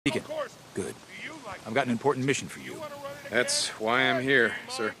Speaking. Good. I've got an important mission for you. That's why I'm here,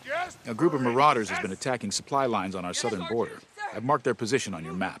 sir. A group of marauders has been attacking supply lines on our southern border. I've marked their position on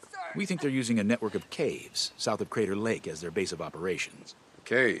your map. We think they're using a network of caves south of Crater Lake as their base of operations.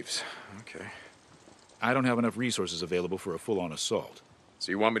 Caves. Okay. I don't have enough resources available for a full-on assault.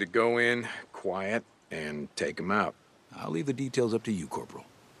 So you want me to go in, quiet, and take them out? I'll leave the details up to you, Corporal.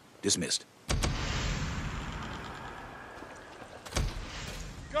 Dismissed.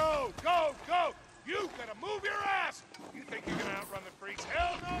 Go, go, go! You gotta move your ass! You think you're gonna outrun the freaks?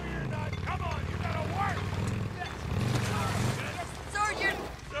 Hell no, you're not! Come on, you gotta work! Sergeant!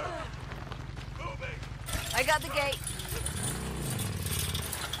 Sir, moving! I got the gate.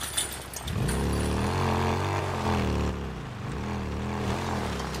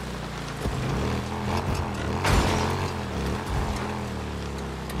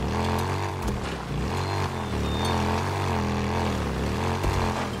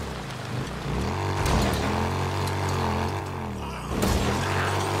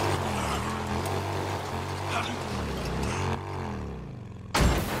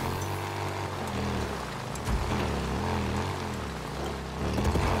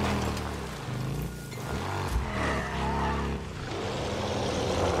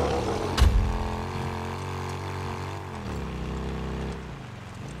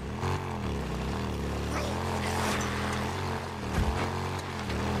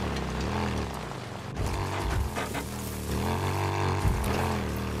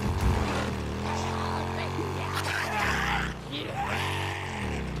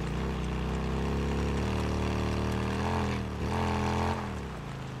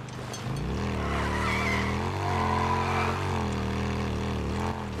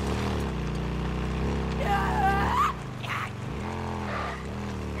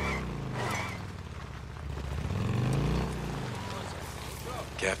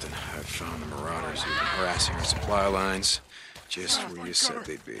 Captain, I've found the marauders who've been harassing our supply lines just where you said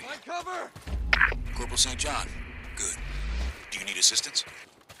they'd be. Corporal St. John. Good. Do you need assistance?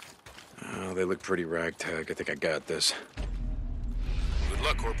 Oh, they look pretty ragtag. I think I got this. Good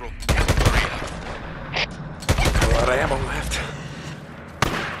luck, Corporal. A lot of ammo left.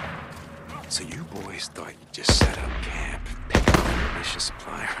 So you boys thought you'd just set up camp, pick up malicious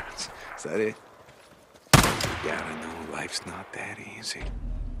supply routes. Is that it? You gotta know life's not that easy.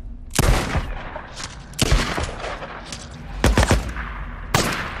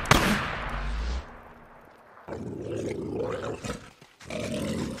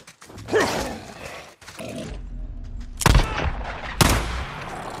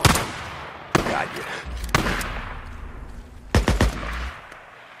 Got you.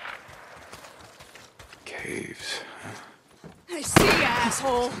 Caves, huh? I see you,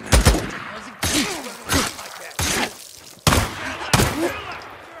 asshole.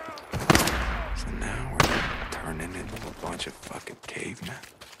 So now we're turning into a bunch of fucking cavemen.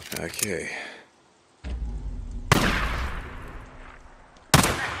 Okay.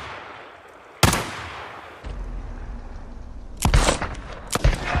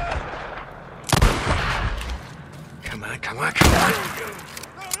 Come on, come on, come on!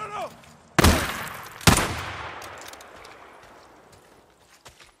 No, no, no!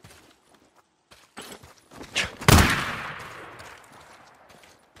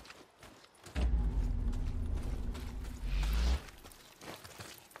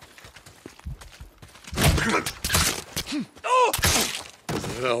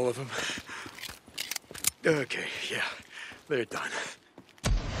 Is that all of them? Okay, yeah, they're done.